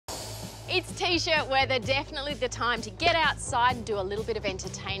It's T-shirt weather, definitely the time to get outside and do a little bit of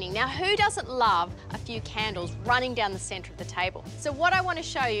entertaining. Now, who doesn't love a few candles running down the centre of the table? So what I want to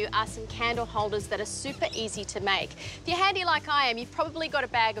show you are some candle holders that are super easy to make. If you're handy like I am, you've probably got a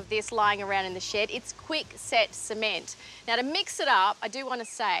bag of this lying around in the shed. It's quick set cement. Now, to mix it up, I do want to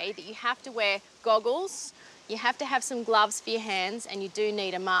say that you have to wear goggles, you have to have some gloves for your hands, and you do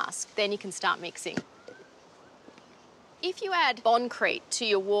need a mask. Then you can start mixing. If you add Boncrete to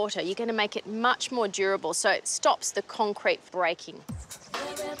your water, you're going to make it much more durable, so it stops the concrete breaking.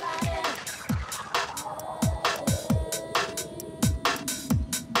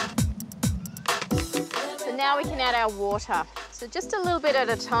 So now we can add our water. So just a little bit at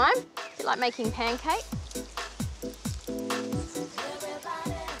a time, a bit like making pancake.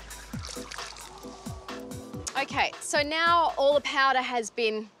 Okay, so now all the powder has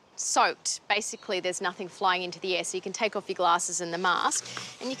been soaked. Basically, there's nothing flying into the air, so you can take off your glasses and the mask.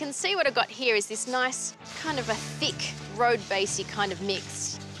 And you can see what I've got here is this nice kind of a thick, road-basy kind of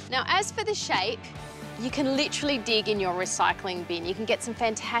mix. Now, as for the shape, you can literally dig in your recycling bin. You can get some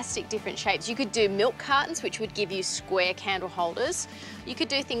fantastic different shapes. You could do milk cartons, which would give you square candle holders. You could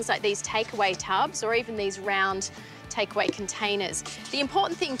do things like these takeaway tubs or even these round takeaway containers. The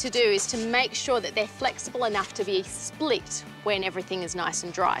important thing to do is to make sure that they're flexible enough to be split when everything is nice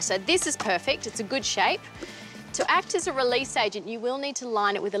and dry. So this is perfect, it's a good shape. To act as a release agent, you will need to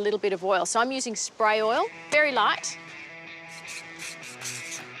line it with a little bit of oil. So I'm using spray oil, very light.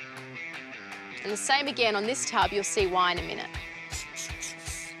 And the same again on this tub, you'll see why in a minute.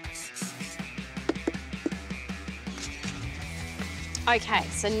 Okay,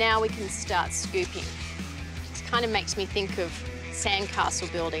 so now we can start scooping. Kind of makes me think of sandcastle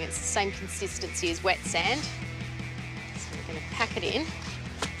building. It's the same consistency as wet sand. So we're going to pack it in.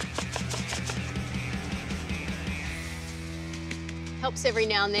 Helps every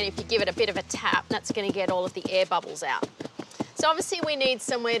now and then if you give it a bit of a tap. That's going to get all of the air bubbles out. So obviously we need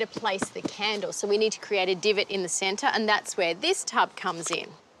somewhere to place the candle. So we need to create a divot in the centre, and that's where this tub comes in.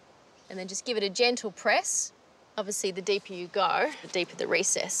 And then just give it a gentle press. Obviously, the deeper you go, the deeper the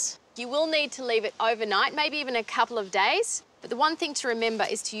recess. You will need to leave it overnight, maybe even a couple of days. But the one thing to remember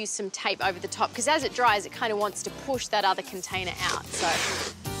is to use some tape over the top, because as it dries, it kind of wants to push that other container out. So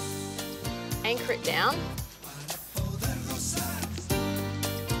anchor it down.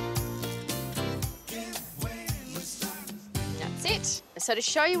 That's it. So to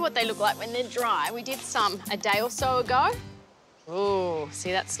show you what they look like when they're dry, we did some a day or so ago. Ooh,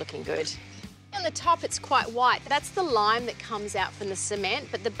 see, that's looking good. On the top, it's quite white. That's the lime that comes out from the cement,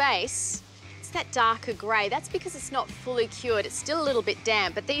 but the base, it's that darker grey. That's because it's not fully cured. It's still a little bit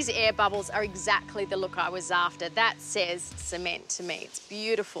damp, but these air bubbles are exactly the look I was after. That says cement to me. It's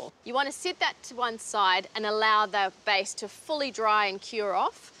beautiful. You want to sit that to one side and allow the base to fully dry and cure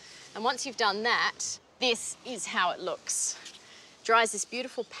off. And once you've done that, this is how it looks. Dries this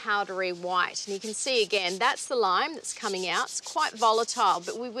beautiful powdery white. And you can see again, that's the lime that's coming out. It's quite volatile,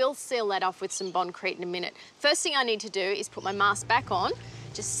 but we will seal that off with some Boncrete in a minute. First thing I need to do is put my mask back on,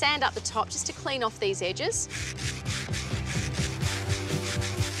 just sand up the top just to clean off these edges.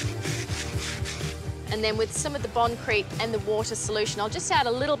 And then with some of the Boncrete and the water solution, I'll just add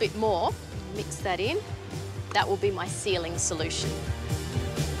a little bit more, mix that in. That will be my sealing solution.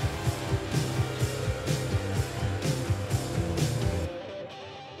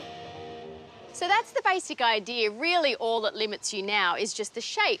 So that's the basic idea. Really, all that limits you now is just the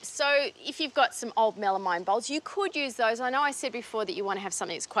shape. So if you've got some old melamine bowls, you could use those. I know I said before that you want to have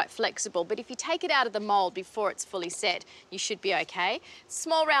something that's quite flexible, but if you take it out of the mould before it's fully set, you should be okay.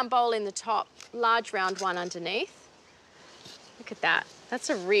 Small round bowl in the top, large round one underneath. Look at that. That's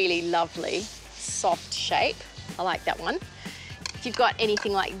a really lovely, soft shape. I like that one. If you've got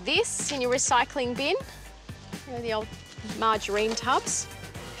anything like this in your recycling bin, you know, the old margarine tubs.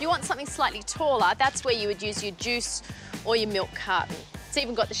 If you want something slightly taller, that's where you would use your juice or your milk carton. It's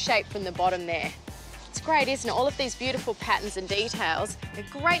even got the shape from the bottom there. It's great, isn't it? All of these beautiful patterns and details.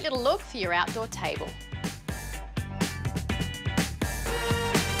 A great little look for your outdoor table.